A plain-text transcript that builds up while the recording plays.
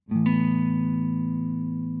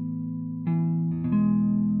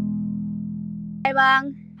Hai bang,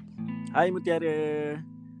 Hai Mutiara.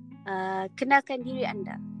 kenalkan diri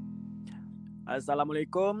anda.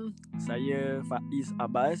 Assalamualaikum. Saya Faiz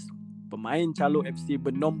Abbas, pemain Calo FC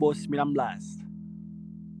bernombor 19.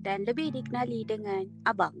 Dan lebih dikenali dengan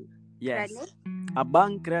Abang. Yes. Kerana?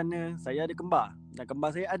 Abang kerana saya ada kembar dan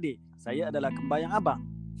kembar saya adik. Saya adalah kembar yang abang.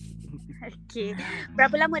 Okey.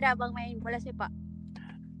 Berapa lama dah abang main bola sepak?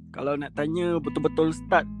 Kalau nak tanya betul-betul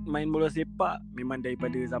start main bola sepak, memang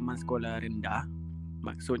daripada zaman sekolah rendah.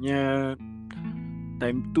 Maksudnya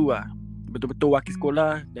time tu lah, betul-betul wakil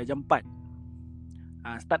sekolah darjah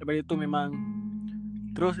 4. Start daripada tu memang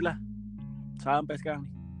teruslah sampai sekarang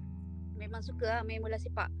ni. Memang suka main bola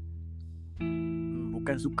sepak?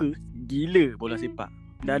 Bukan suka, gila bola sepak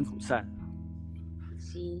dan futsal.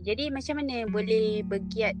 Jadi macam mana boleh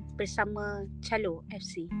bergiat bersama Calo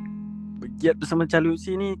FC? Bergiat bersama Calo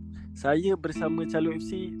FC ni, saya bersama Calo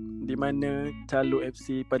FC di mana Calo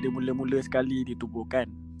FC pada mula-mula sekali ditubuhkan.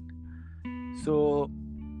 So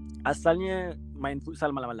asalnya main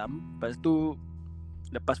futsal malam-malam. Lepas tu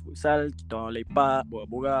lepas futsal kita orang lepak,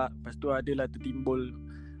 borak-borak. Lepas tu adalah tertimbul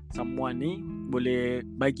someone ni boleh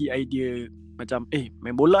bagi idea macam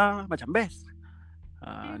main bola macam best.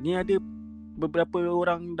 Ni ada beberapa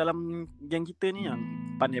orang dalam geng kita ni yang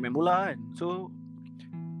pandai main bola kan. So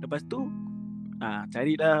lepas tu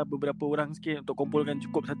carilah beberapa orang sikit untuk kumpulkan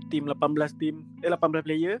cukup satu team 18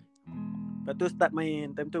 player. Lepas tu start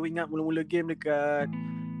main. Time tu ingat mula-mula game dekat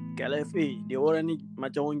KLFA. Dia orang ni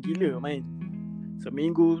macam orang gila main.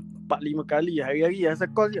 Seminggu 4-5 kali, hari-hari asal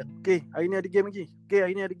call je. Okay, hari ni ada game lagi. Okay,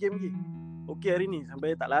 hari ni ada game lagi. Okay, hari ni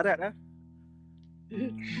sampai tak larat lah.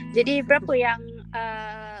 Jadi berapa yang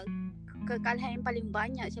kekalahan yang paling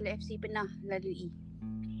banyak Calo FC pernah lalui?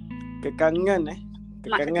 Kekalahan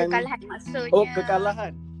maksudnya. Oh,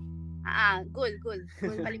 kekalahan. Gol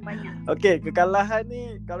paling banyak. Okay, kekalahan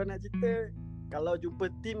ni kalau nak cerita, kalau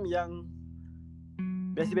jumpa tim yang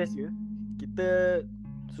biasa-biasa, kita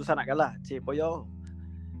susah nak kalah, cik poyo.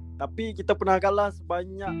 Tapi kita pernah kalah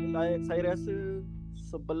sebanyak, saya rasa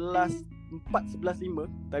 11-5.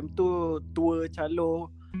 Time tu tour Calo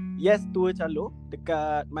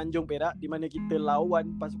dekat Manjung Perak, di mana kita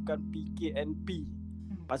lawan pasukan PKNP,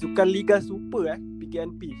 pasukan Liga Super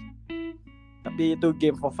PKNP. Tapi itu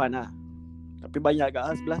game for fun lah. Tapi banyak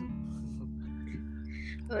agak sebelah.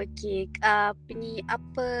 Okey,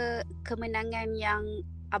 apa kemenangan yang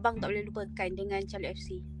abang tak boleh lupakan dengan Calo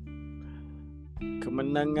FC?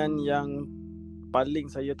 Kemenangan yang paling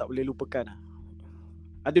saya tak boleh lupakan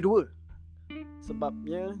ada dua.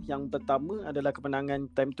 Sebabnya yang pertama adalah kemenangan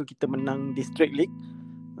time tu kita menang District League.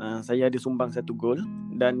 Saya ada sumbang 1 gol.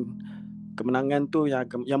 Dan kemenangan tu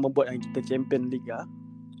yang membuat kita champion Liga.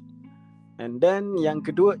 And then yang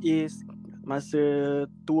kedua is masa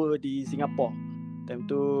tour di Singapura. Time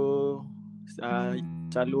tu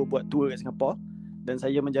Calo buat tour kat Singapura dan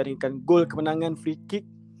saya menjaringkan gol kemenangan free kick,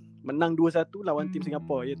 menang 2-1 lawan tim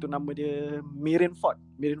Singapura, iaitu nama dia Marineford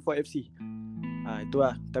FC.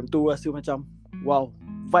 Itulah time tu rasa macam wow,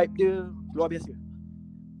 vibe dia luar biasa.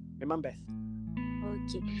 Memang best.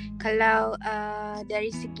 Okey. Kalau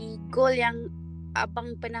dari segi gol yang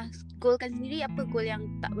abang pernah golkan sendiri, apa gol yang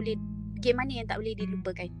tak boleh, game mana yang tak boleh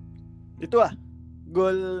dilupakan? Itulah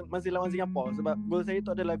gol masa lawan Singapura. Sebab gol saya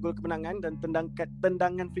tu adalah gol kemenangan dan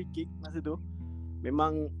tendangan free kick masa tu.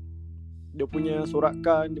 Memang dia punya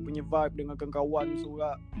sorakan, dia punya vibe dengan kawan-kawan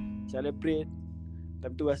sorak, celebrate.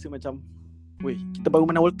 Time tu rasa macam kita baru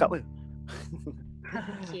menang World Cup ke?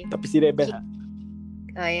 Okay. Tapi serius best lah.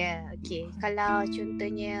 Oh ya, okay. Kalau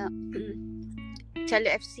contohnya Calo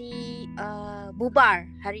FC bubar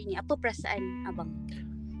hari ni, apa perasaan abang?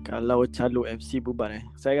 Kalau Calo FC bubar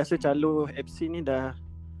saya rasa Calo FC ni dah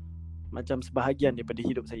macam sebahagian daripada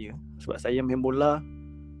hidup saya. Sebab saya main bola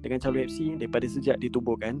dengan Calo FC daripada sejak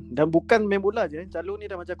ditubuhkan. Dan bukan main bola je, Calo ni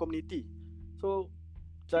dah macam komuniti. So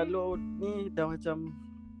Calo ni dah macam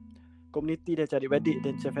komuniti, dah cari adik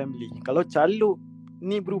dan macam family. Kalau Calo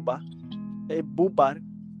ni bubar,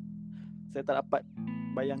 saya tak dapat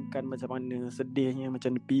bayangkan macam mana sedihnya,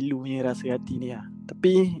 macam pilunya rasa hati ni lah.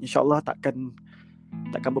 Tapi insyaAllah takkan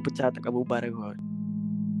berpecah, takkan bubar kot.